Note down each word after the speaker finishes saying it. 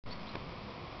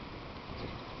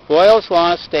Boyle's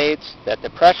law states that the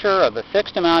pressure of a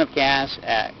fixed amount of gas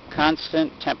at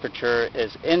constant temperature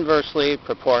is inversely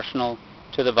proportional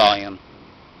to the volume,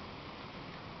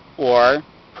 or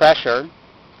pressure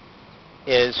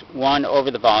is 1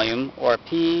 over the volume, or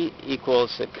P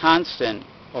equals the constant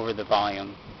over the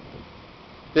volume.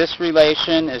 This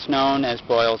relation is known as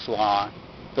Boyle's law.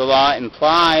 The law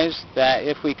implies that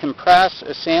if we compress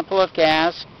a sample of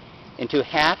gas into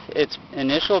half its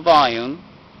initial volume,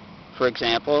 for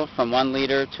example, from 1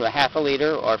 liter to a half a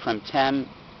liter, or from 10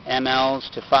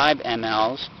 mLs to 5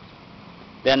 mLs,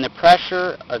 then the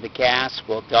pressure of the gas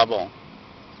will double.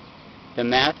 The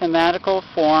mathematical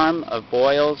form of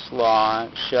Boyle's law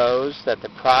shows that the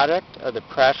product of the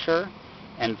pressure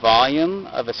and volume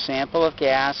of a sample of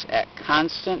gas at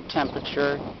constant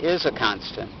temperature is a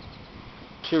constant.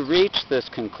 To reach this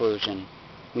conclusion,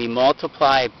 we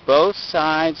multiply both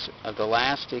sides of the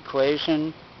last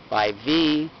equation by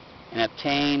V and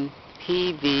obtain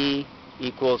PV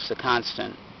equals the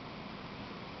constant.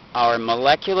 Our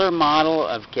molecular model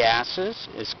of gases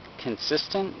is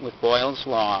consistent with Boyle's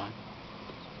law.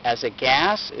 As a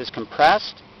gas is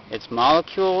compressed, its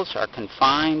molecules are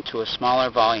confined to a smaller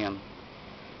volume.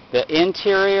 The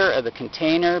interior of the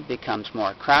container becomes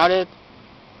more crowded,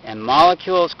 and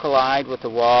molecules collide with the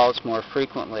walls more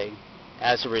frequently.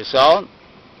 As a result,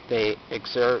 they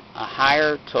exert a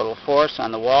higher total force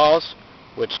on the walls,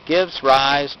 which gives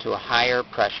rise to a higher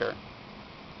pressure.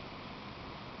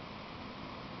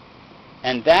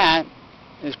 And that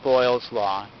is Boyle's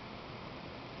law.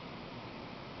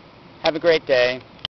 Have a great day.